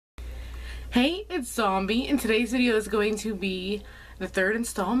Hey, it's Zombie, and today's video is going to be the third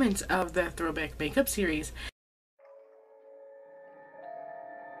installment of the Throwback makeup series.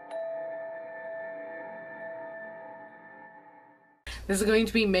 This is going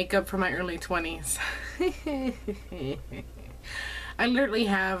to be makeup for my early 20s. I literally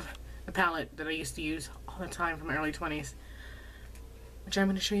have a palette that I used to use all the time from my early 20s, which I'm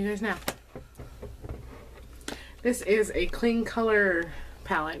going to show you guys now. This is a clean color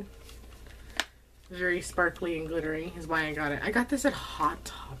palette. Very sparkly and glittery is why I got it. I got this at Hot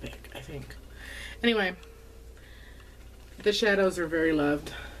Topic, I think. Anyway, the shadows are very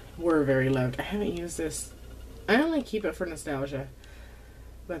loved. Were very loved. I haven't used this. I only keep it for nostalgia.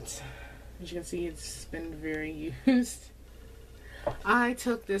 But as you can see, it's been very used. I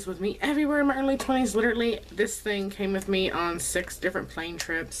took this with me everywhere in my early 20s. Literally, this thing came with me on 6 different plane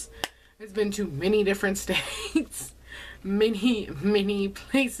trips. It's been to many different states. Many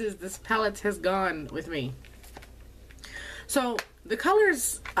places this palette has gone with me. So the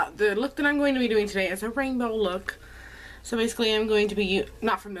colors, the look that I'm going to be doing today is a rainbow look. So basically I'm going to be,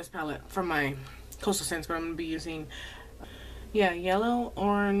 not from this palette, from my Coastal Scents, but I'm going to be using, yellow,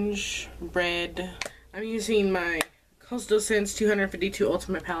 orange, red. I'm using my Coastal Scents 252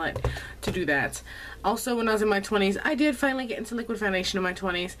 Ultimate palette to do that. Also, when I was in my 20s, I did finally get into liquid foundation in my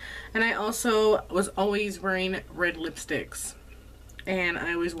 20s, and I also was always wearing red lipsticks, and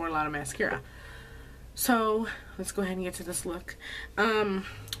I always wore a lot of mascara. So let's go ahead and get to this look.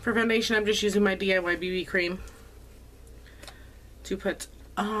 For foundation, I'm just using my DIY BB cream to put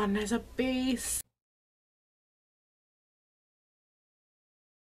on as a base.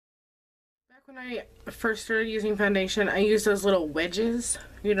 When I first started using foundation, I used those little wedges,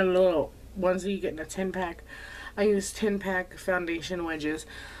 you know, the little ones that you get in a 10-pack. I used 10-pack foundation wedges.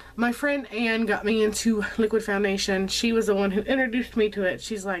 My friend Anne got me into liquid foundation. She was the one who introduced me to it.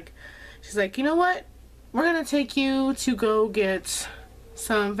 She's like, you know what? We're gonna take you to go get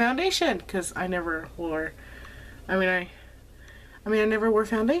some foundation, because I never wore. I never wore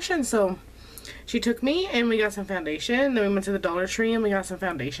foundation, so. She took me and we got some foundation. Then we went to the Dollar Tree and we got some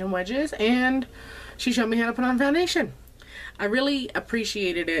foundation wedges, and she showed me how to put on foundation. I really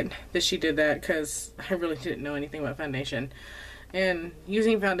appreciated it that she did that, because I really didn't know anything about foundation. And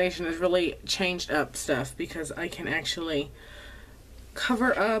using foundation has really changed up stuff, because I can actually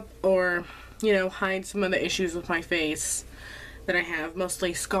cover up or, you know, hide some of the issues with my face that I have,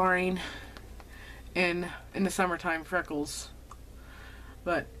 mostly scarring and in the summertime freckles.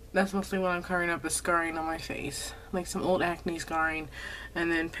 But that's mostly what I'm covering up, is scarring on my face. Like some old acne scarring, and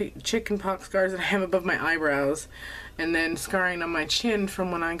then chicken pox scars that I have above my eyebrows, and then scarring on my chin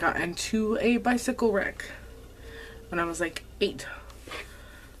from when I got into a bicycle wreck when I was like 8.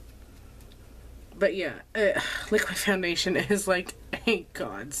 But yeah, liquid foundation is like a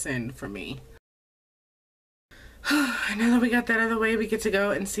godsend for me. And now that we got that out of the way, we get to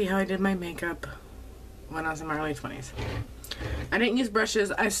go and see how I did my makeup when I was in my early 20s. I didn't use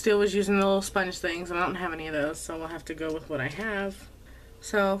brushes. I still was using the little sponge things, and I don't have any of those, so we'll have to go with what I have.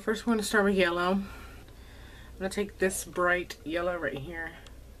 So first we're going to start with yellow. I'm going to take this bright yellow right here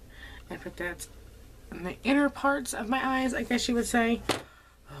and put that in the inner parts of my eyes, I guess you would say.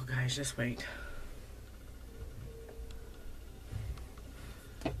 Oh guys, just wait.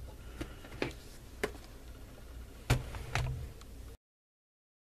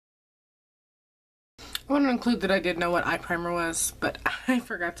 I want to include that I did know what eye primer was, but I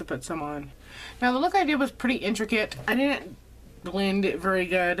forgot to put some on. Now the look I did was pretty intricate. I didn't blend it very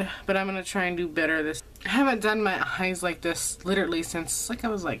good, but I'm going to try and do better this. I haven't done my eyes like this literally since I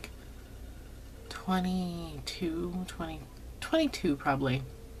was like 22 probably.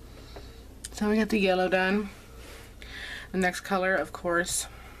 So we got the yellow done. The next color, of course,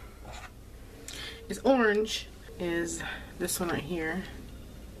 is orange, is this one right here.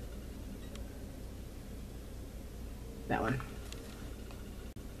 That one.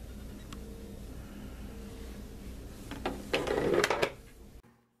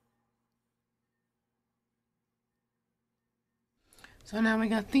 So now we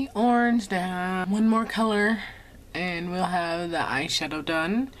got the orange down. One more color and we'll have the eyeshadow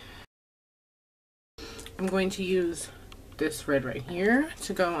done. I'm going to use this red right here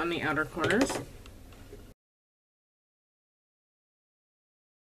to go on the outer corners.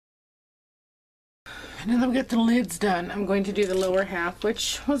 And then we get the lids done. I'm going to do the lower half,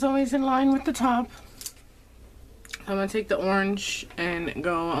 which was always in line with the top. I'm going to take the orange and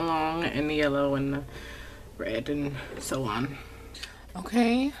go along in the yellow and the red and so on.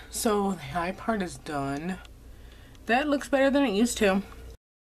 Okay, so the eye part is done. That looks better than it used to.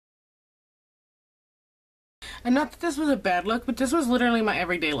 And not that this was a bad look, but this was literally my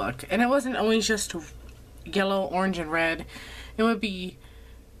everyday look. And it wasn't always just yellow, orange, and red. It would be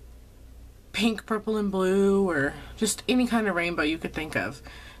pink, purple, and blue, or just any kind of rainbow you could think of.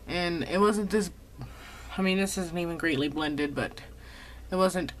 And it wasn't this, I mean, this isn't even greatly blended, but it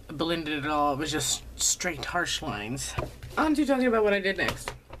wasn't blended at all. It was just straight harsh lines. On to talking about what I did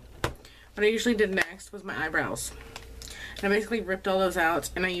next. What I usually did next was my eyebrows. And I basically ripped all those out,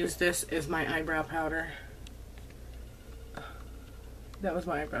 and I used this as my eyebrow powder. That was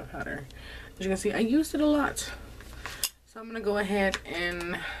my eyebrow powder. As you can see, I used it a lot. So I'm going to go ahead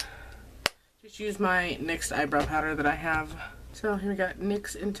and just use my NYX eyebrow powder that I have. So here we got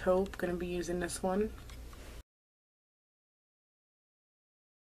NYX and Taupe. Going to be using this one.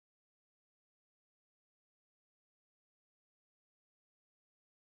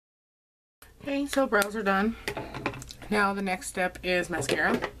 Okay, so brows are done. Now the next step is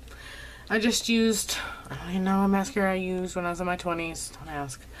mascara. I just used, I don't even know what mascara I used when I was in my 20s, don't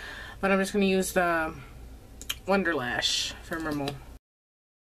ask. But I'm just going to use the Wonderlash from Rimmel.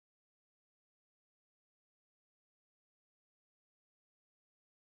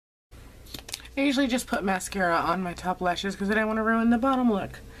 I usually just put mascara on my top lashes because I don't want to ruin the bottom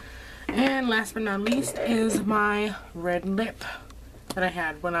look. And last but not least is my red lip that I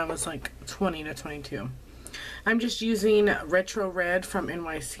had when I was like 20 to 22. I'm just using Retro Red from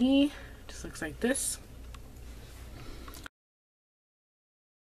NYC. Just looks like this.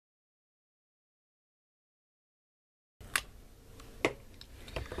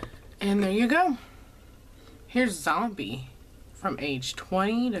 And there you go. Here's Zombie from age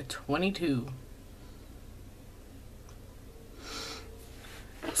 20 to 22.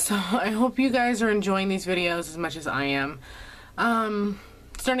 So I hope you guys are enjoying these videos as much as I am.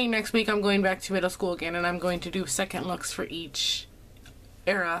 Starting next week, I'm going back to middle school again, and I'm going to do second looks for each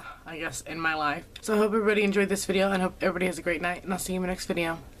era, I guess, in my life. So I hope everybody enjoyed this video, and hope everybody has a great night, and I'll see you in my next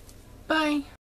video. Bye!